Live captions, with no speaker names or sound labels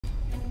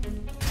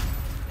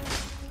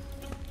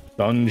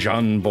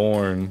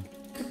Dungeonborne.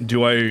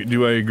 Do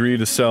I agree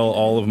to sell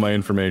all of my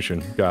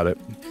information? Got it.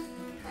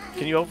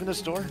 Can you open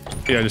this door?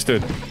 Yeah, I just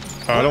did.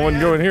 Oh, I don't want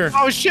to go in here.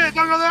 Oh shit!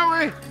 Don't go that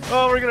way!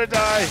 Oh, we're gonna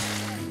die!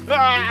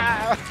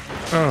 Ah!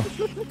 Oh.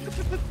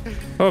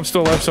 Oh, I'm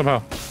still alive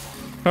somehow.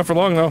 Not for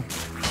long though.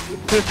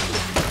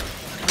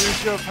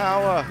 Use your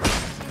power.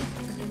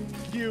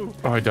 You.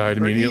 Oh, I died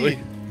immediately.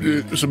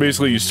 So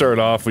basically, you start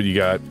off with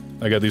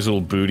I got these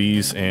little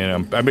booties, and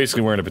I'm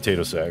basically wearing a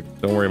potato sack.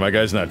 Don't worry, my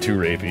guy's not too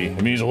rapey. I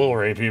mean, he's a little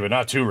rapey, but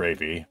not too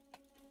rapey.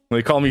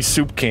 They call me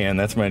Soup Can.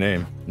 That's my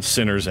name.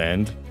 Sinner's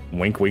End.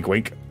 Wink, wink,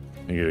 wink.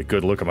 You get a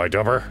good look at my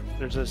dubber.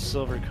 There's a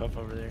silver cup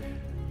over there.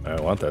 I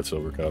want that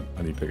silver cup.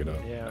 I need to pick it up.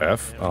 Yeah,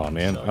 F? Oh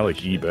man, I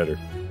like E better.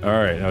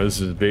 Alright, now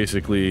this is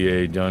basically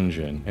a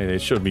dungeon. Hey, they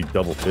showed me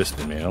double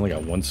fisted, man. I only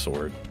got one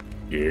sword.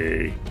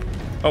 Yay.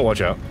 Oh,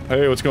 watch out.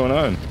 Hey, what's going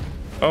on?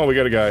 Oh, we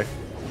got a guy.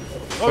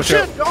 Oh watch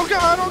shit! Out. Oh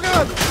god! Oh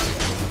god!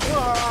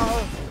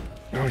 Ah.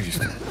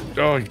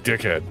 Oh, you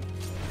dickhead.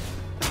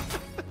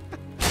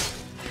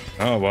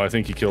 Oh, well, I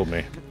think he killed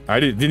me. I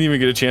didn't even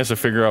get a chance to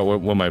figure out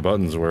what my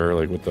buttons were,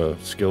 like what the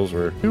skills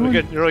were.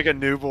 You're like a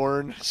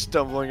newborn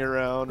stumbling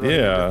around.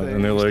 Yeah,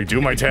 and they're like,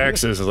 do my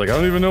taxes. I was like, I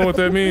don't even know what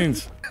that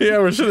means. Yeah,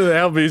 we're sitting at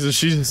Applebee's and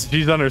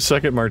she's on her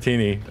second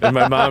martini. And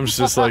my mom's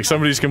just like,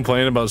 somebody's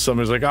complaining about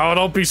something. It's like, oh,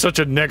 don't be such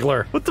a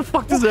niggler. What the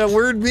fuck does that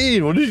word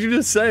mean? What did you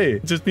just say?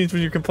 It just means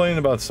when you're complaining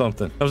about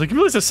something. I was like, you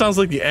realize that sounds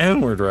like the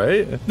N-word,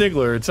 right?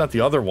 Niggler, it's not the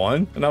other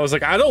one. And I was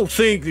like, I don't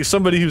think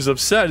somebody who's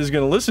upset is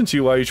going to listen to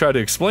you while you try to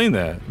explain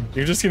that.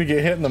 You're just going to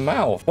get hit in the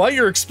mouth. While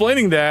you're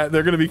explaining that,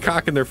 they're going to be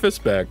cocking their fists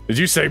back. Did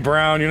you say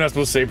brown? You're not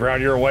supposed to say brown.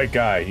 You're a white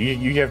guy.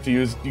 You have to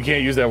use, you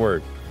can't use that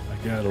word.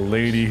 I got a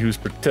lady who's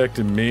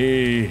protecting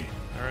me.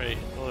 Alright,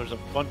 well there's a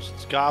bunch,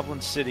 it's Goblin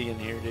City in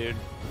here, dude.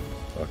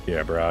 Fuck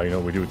yeah, bro. You know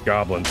what we do with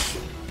goblins.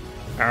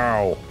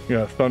 Ow. You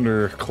got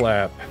thunder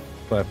clap.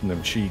 Clapping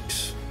them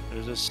cheeks.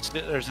 There's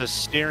a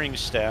steering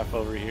staff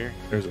over here.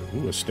 There's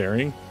a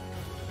staring?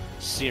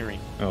 Searing.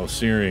 Oh,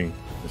 searing.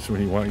 That's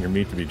when you want your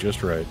meat to be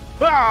just right.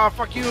 Ah,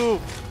 fuck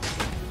you!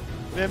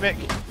 Mimic.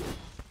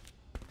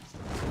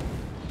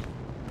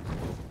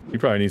 You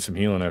probably need some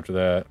healing after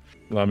that.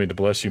 Allow me to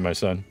bless you, my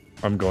son.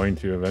 I'm going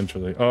to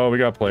eventually. Oh, we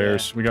got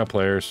players. Yeah. We got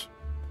players.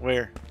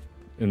 Where?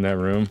 In that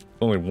room.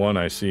 Only one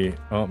I see.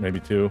 Oh, maybe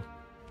two.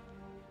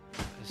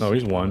 No,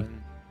 he's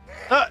one.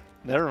 Ah,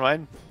 never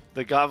mind.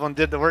 The goblin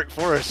did the work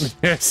for us.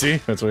 Yeah, see?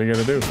 That's what you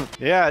gotta do.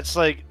 Yeah, it's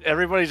like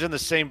everybody's in the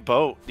same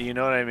boat. Do you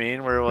know what I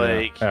mean? Where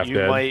like yeah,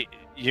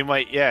 you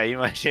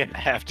might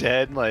half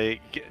dead,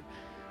 like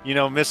you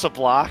know, miss a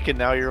block and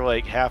now you're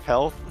like half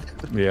health.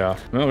 Yeah.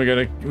 Well, we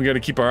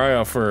gotta keep our eye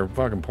out for a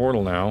fucking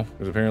portal now,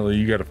 because apparently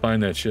you gotta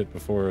find that shit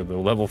before the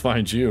level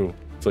finds you.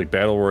 It's like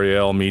Battle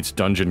Royale meets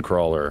Dungeon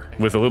Crawler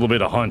with a little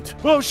bit of hunt.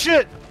 Oh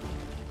shit!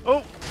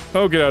 Oh!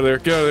 Oh, get out of there!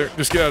 Get out of there!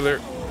 Just get out of there!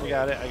 I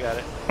got it! I got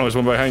it! Oh, there's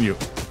one behind you.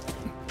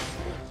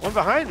 One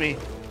behind me?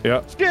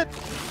 Yeah. Shit!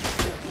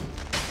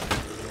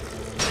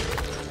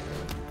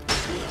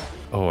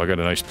 Oh, I got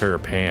a nice pair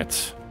of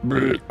pants.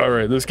 All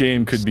right, this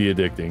game could be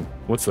addicting.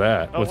 What's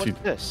that? Oh, what's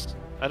this?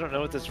 I don't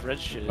know what this red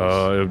shit is.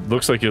 It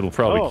looks like it'll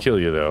probably kill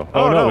you, though.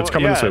 Oh, no, it's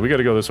coming this way. We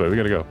gotta go this way. We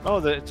gotta go.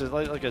 Oh, it's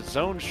like a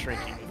zone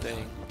shrinking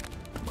thing.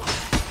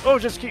 Oh,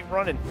 just keep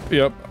running.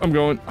 Yep, I'm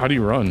going. How do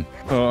you run?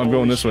 Oh, I'm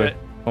going this way.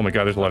 Oh my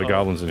god, there's a lot of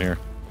goblins in here.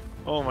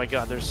 Oh my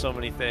god, there's so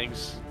many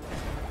things.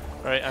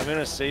 Alright, I'm in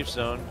a safe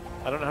zone.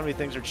 I don't know how many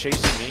things are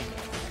chasing me.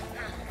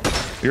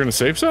 You're in a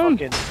safe zone?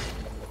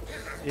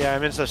 Yeah,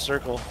 I'm in a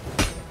circle.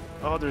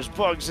 Oh, there's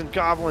bugs and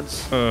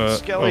goblins.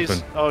 Skellies.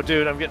 Open. Oh,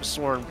 dude, I'm getting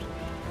swarmed.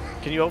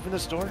 Can you open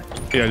this door?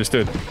 Yeah, I just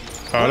did.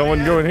 Oh, I don't want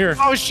to go in here.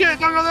 Oh shit,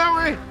 don't go that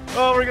way!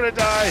 Oh, we're gonna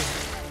die.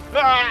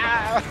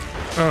 Ah!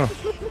 Oh.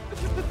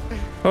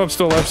 Oh, I'm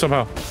still alive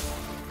somehow.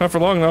 Not for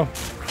long, though.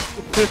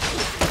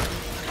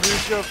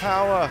 Use your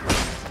power.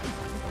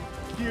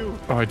 You.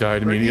 Oh, I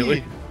died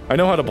immediately. I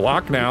know how to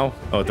block now.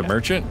 Oh, at the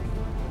merchant?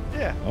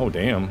 Yeah. Oh,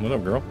 damn. What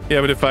up, girl?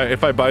 Yeah, but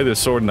if I buy this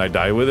sword and I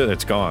die with it,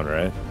 it's gone,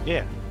 right?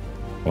 Yeah.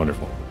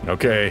 Wonderful.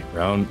 Okay,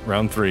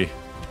 round 3.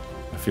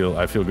 I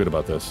feel good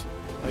about this.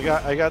 I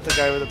got the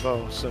guy with a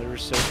bow, so we're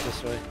safe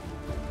this way.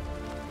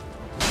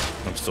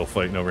 I'm still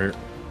fighting over here.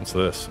 What's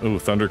this? Ooh,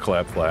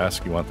 thunderclap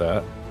flask. You want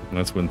that? And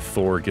that's when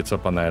Thor gets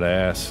up on that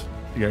ass.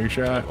 You got your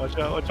shot. Watch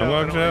out! Watch out! I'm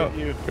watching out.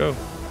 You. Go.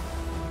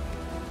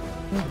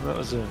 That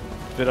was a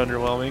bit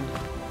underwhelming.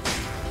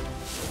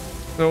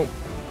 Nope.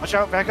 Watch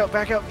out! Back up!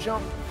 Back up!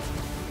 Jump!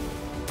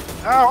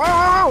 Ow! Ow!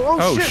 Ow!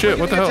 Oh shit!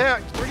 What the hell?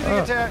 Attacked. We're getting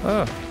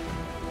attacked!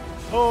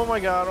 Oh my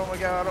god! Oh my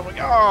god! Oh my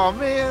god! Oh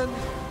man!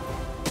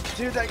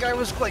 Dude, that guy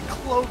was like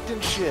cloaked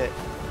and shit.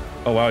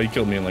 Oh wow! He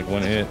killed me in like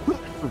one hit.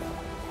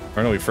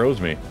 Or no, he froze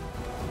me.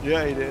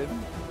 Yeah, he did.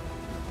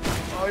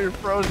 Oh, you're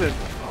frozen.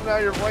 Oh, now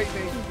you're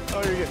whitening.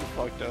 Oh, you're getting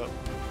fucked up.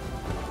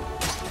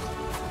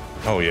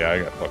 Oh yeah, I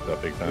got fucked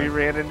up big time. We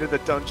ran into the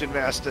dungeon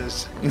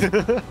masters.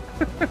 Oh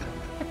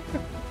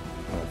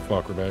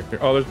fuck, we're back here.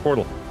 Oh, there's a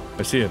portal.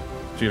 I see it.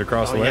 See it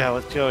across the way? Yeah,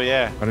 let's go,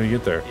 yeah. How do you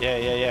get there?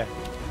 Yeah.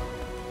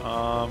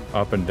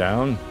 Up and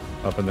down?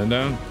 Up and then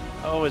down?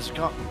 Oh, it's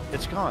gone.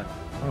 It's gone.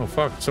 Oh,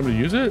 fuck. Somebody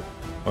use it?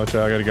 Watch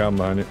out. I got a goblin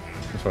behind it.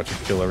 Just watch it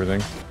kill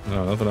everything.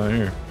 No, nothing out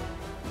here.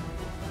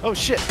 Oh,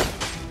 shit.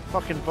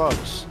 Fucking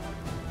bugs.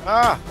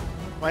 Ah!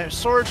 My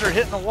swords are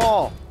hitting the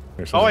wall.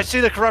 Oh, I see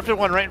the corrupted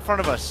one right in front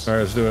of us. All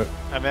right, let's do it.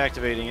 I'm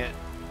activating it.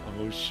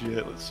 Oh,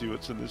 shit. Let's see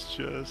what's in this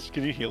chest.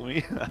 Can you heal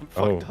me? I'm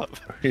fucked up.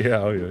 Yeah,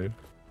 I'll heal you.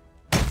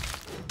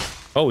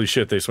 Holy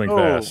shit, they swing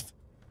fast.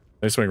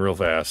 They swing real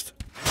fast.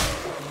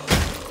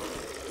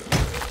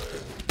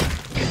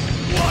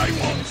 Why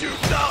won't you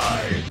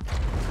die?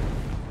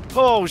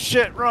 Oh,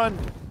 shit. Run.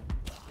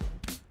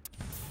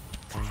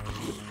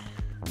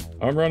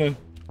 I'm running.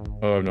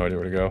 Oh, I have no idea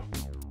where to go.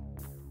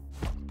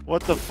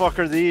 What the fuck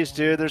are these,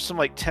 dude? There's some,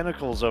 like,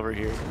 tentacles over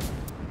here.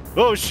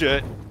 Oh,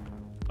 shit.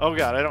 Oh,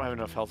 God. I don't have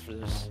enough health for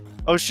this.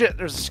 Oh, shit.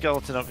 There's a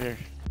skeleton up here.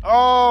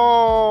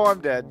 Oh, I'm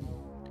dead.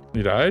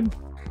 You died?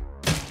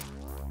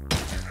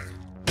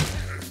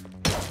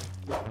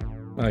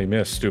 Oh, you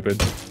missed,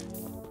 stupid.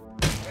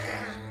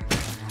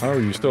 How are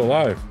you still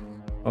alive?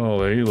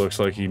 Oh, he looks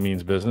like he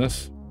means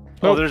business.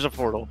 Oh, there's a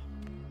portal.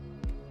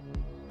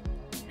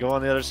 Go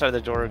on the other side of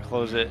the door and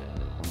close it.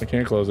 I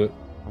can't close it.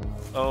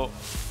 Oh.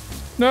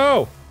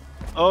 No!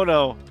 Oh,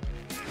 no.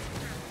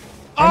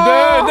 I'm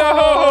dead! No!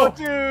 Oh,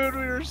 dude,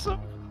 we were so...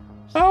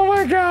 Oh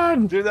my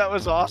god! Dude, that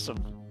was awesome.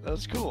 That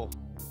was cool.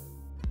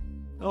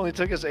 It only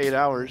took us 8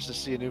 hours to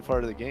see a new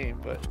part of the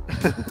game, but...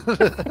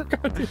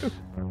 God, dude.